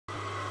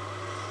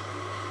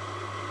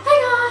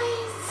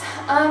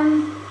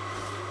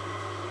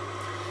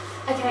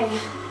Okay,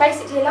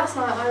 basically last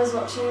night I was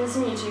watching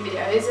some YouTube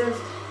videos of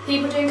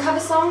people doing cover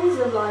songs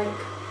of like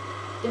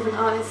different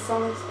artists'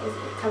 songs,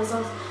 cover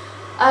songs.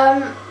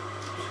 I'm sure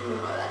you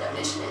know what that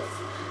definition is.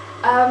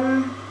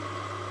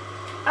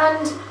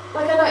 And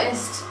like I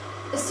noticed,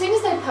 as soon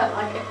as they put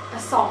like a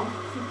song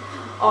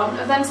on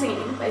of them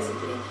singing,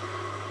 basically,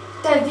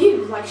 their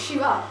views like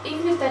shoot up,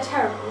 even if they're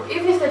terrible,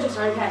 even if they're just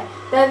okay.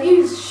 Their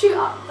views shoot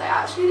up. They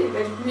actually do.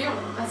 They just view on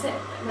them. That's it.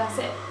 That's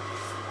it.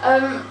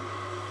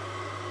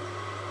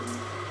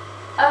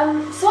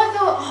 So I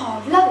thought,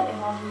 oh, I'd love it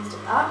if our views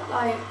did that.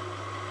 Like,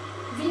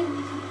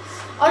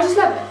 I just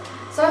love it.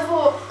 So I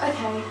thought,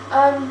 okay,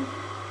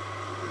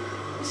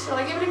 shall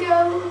I give it a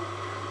go?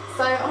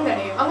 So I'm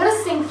gonna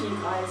sing for you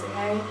guys,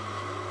 okay?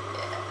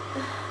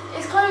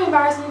 It's kind of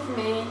embarrassing for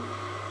me.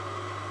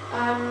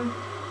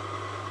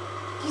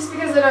 Just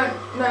because I don't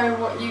know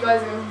what you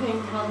guys are going to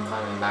think and I'm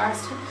kind of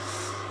embarrassed.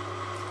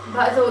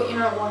 But I thought, you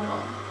know, why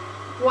not?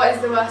 What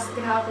is the worst that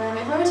could happen?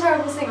 If I'm a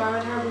terrible singer, I'm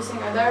a terrible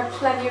singer. There are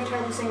plenty of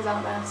terrible singers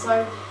out there.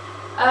 So,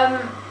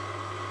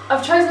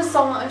 I've chosen a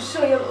song that I'm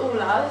sure you'll all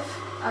love.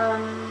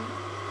 I'm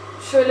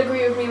sure you'll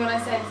agree with me when I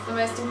say it's the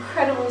most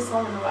incredible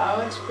song in the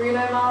world.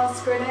 Bruno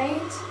Mars,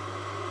 Grenade.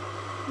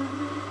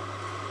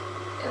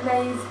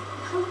 Amazing.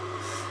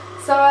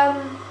 So,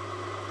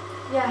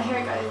 yeah, here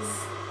it goes.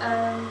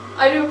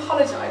 I do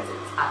apologise,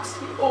 it's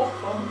actually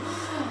awful.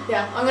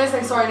 Yeah, I'm going to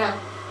say sorry now.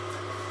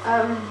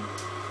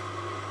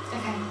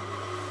 Okay.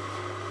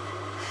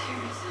 Here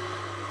it is.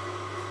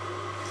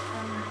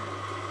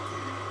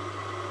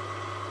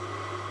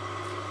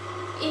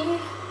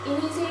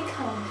 Easy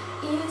come,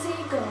 easy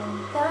go,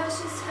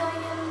 that's just how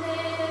you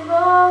live.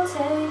 Oh,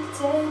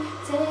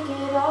 take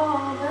it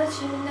all, but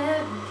you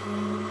never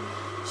did.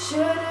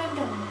 Should've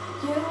known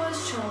you was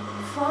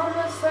trouble from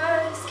the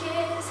first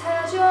kiss.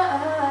 Had your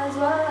eyes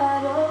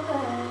wide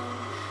open,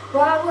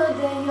 why would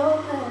they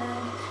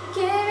open?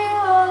 Gave you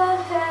all I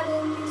had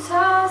and you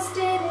tossed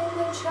it in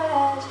the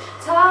trash.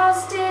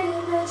 Tossed it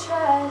in the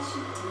trash,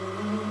 you did.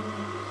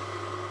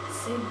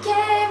 So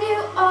gave you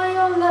all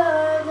your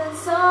love,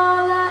 that's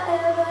all I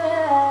ever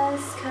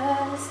ask.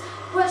 Cause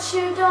what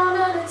you don't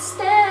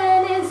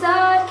understand is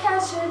I'd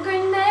catch a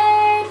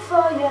grenade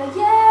for you,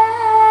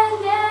 yeah,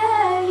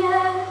 yeah,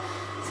 yeah.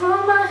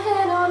 Throw my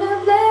head on a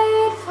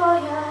blade for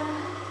you.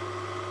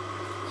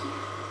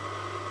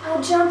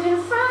 I'll jump in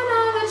front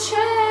of a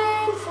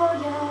train for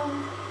you.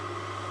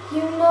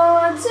 You know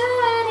I'd do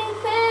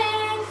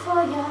anything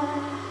for you.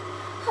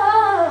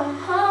 Oh,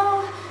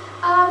 oh,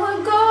 I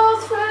would go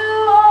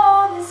through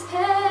all this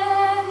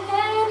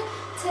pain,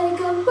 take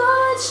a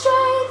bullet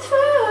straight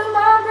through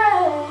my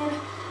brain.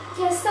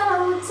 Yes, I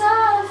would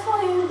die for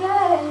you,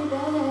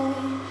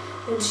 baby,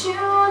 but you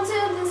won't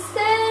do the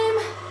same.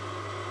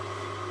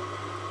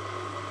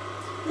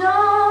 No,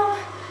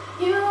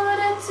 you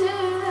wouldn't do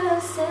the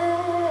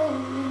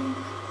same.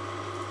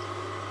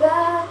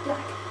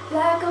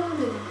 Black and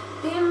blue,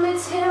 beat me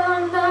till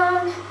I'm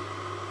done.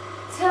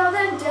 Tell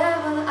the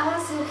devil I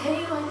said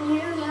hey when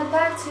you get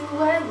back to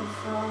where you're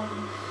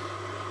from.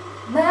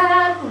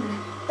 Mad woman,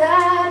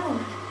 bad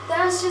woman,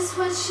 that's just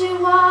what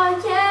you are.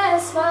 Yeah,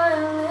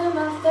 smile in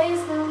my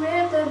face, then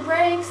rip the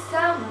brakes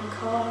out my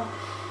car.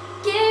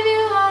 Give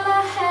you all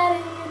I had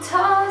and you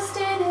tossed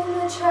it in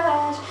the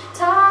trash.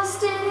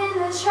 Tossed it in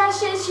the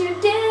trash, yes you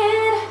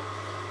did.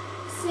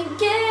 So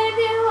gave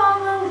you all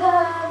my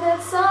love,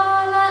 that's all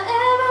I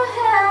ever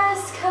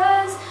ask.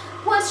 Cause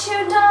what you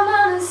don't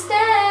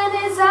understand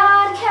is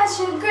I'd catch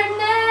a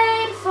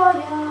grenade for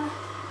ya.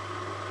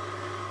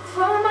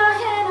 Throw my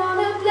head on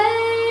a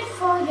blade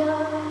for ya.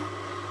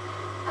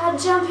 I'd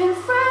jump in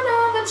front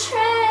of a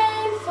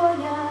train for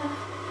ya.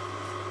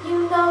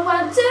 You know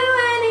I'd do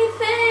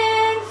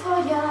anything for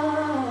ya.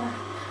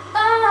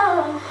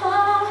 Oh,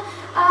 oh,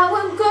 I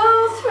would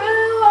go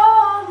through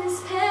all this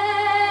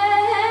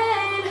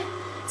pain,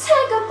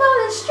 take a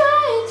bullet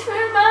straight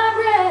through my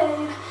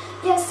brain.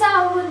 Yes,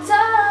 I would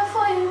die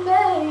for you,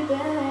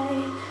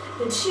 baby,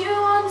 but you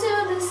won't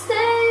do the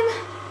same.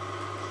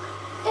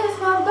 If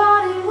my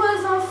body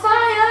was on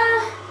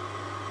fire,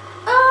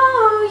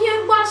 oh,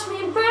 you'd watch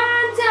me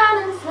burn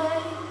down in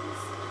flames.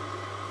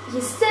 You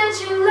said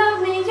you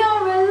love me, you're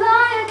a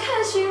liar,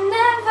 cause you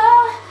never,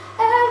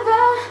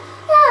 ever,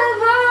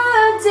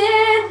 ever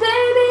did,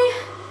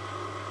 baby.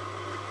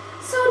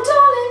 So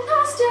darling,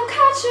 I'll still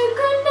catch a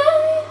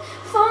grenade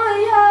for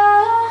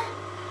ya.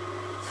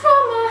 Throw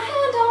my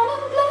hand on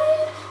a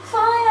blade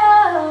for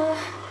ya.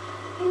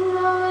 You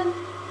know I'd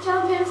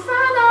jump in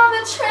front of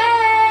a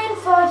train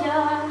for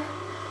ya.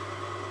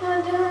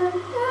 I'd do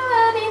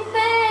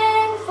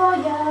anything for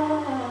ya.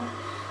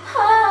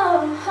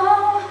 Oh,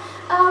 oh,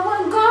 I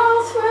would go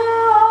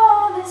through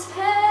all this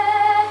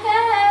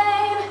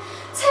pain,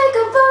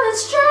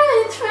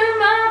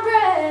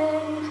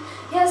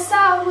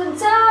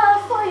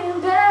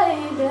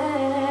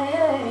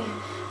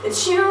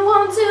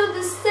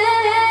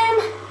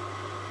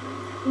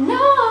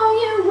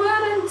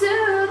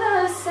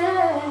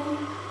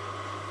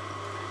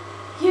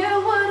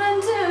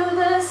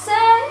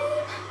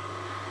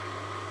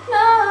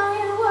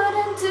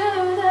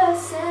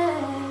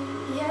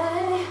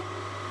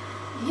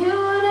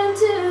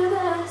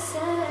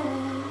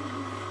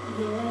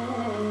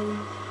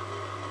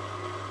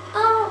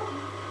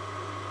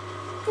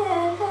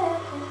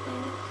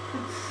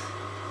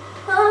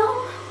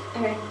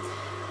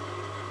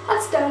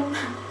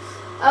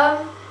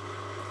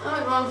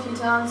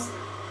 sometimes.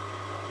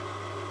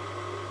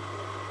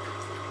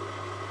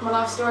 My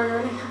life story,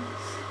 really.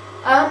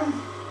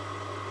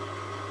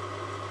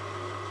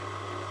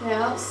 Yeah,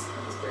 that's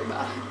pretty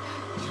bad.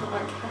 I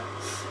don't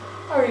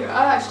care.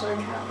 I actually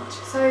don't care much.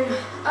 So,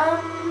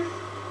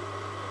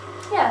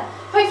 yeah.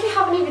 Hopefully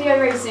have a new video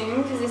very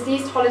soon, because it's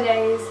these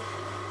holidays,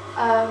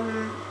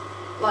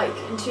 like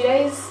in 2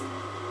 days.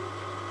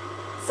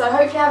 So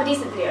hopefully have a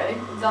decent video,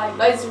 with like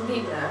loads of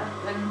people there,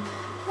 and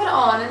put it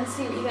on and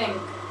see what you think.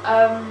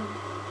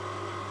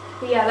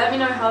 But yeah, let me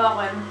know how that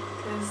went,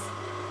 because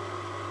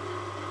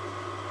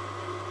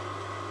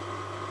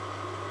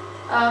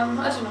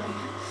I don't know.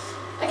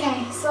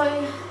 Okay, so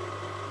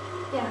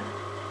yeah.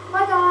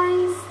 Bye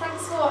guys,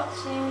 thanks for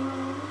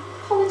watching.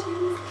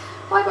 Apologies.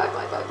 Bye bye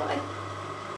bye bye bye.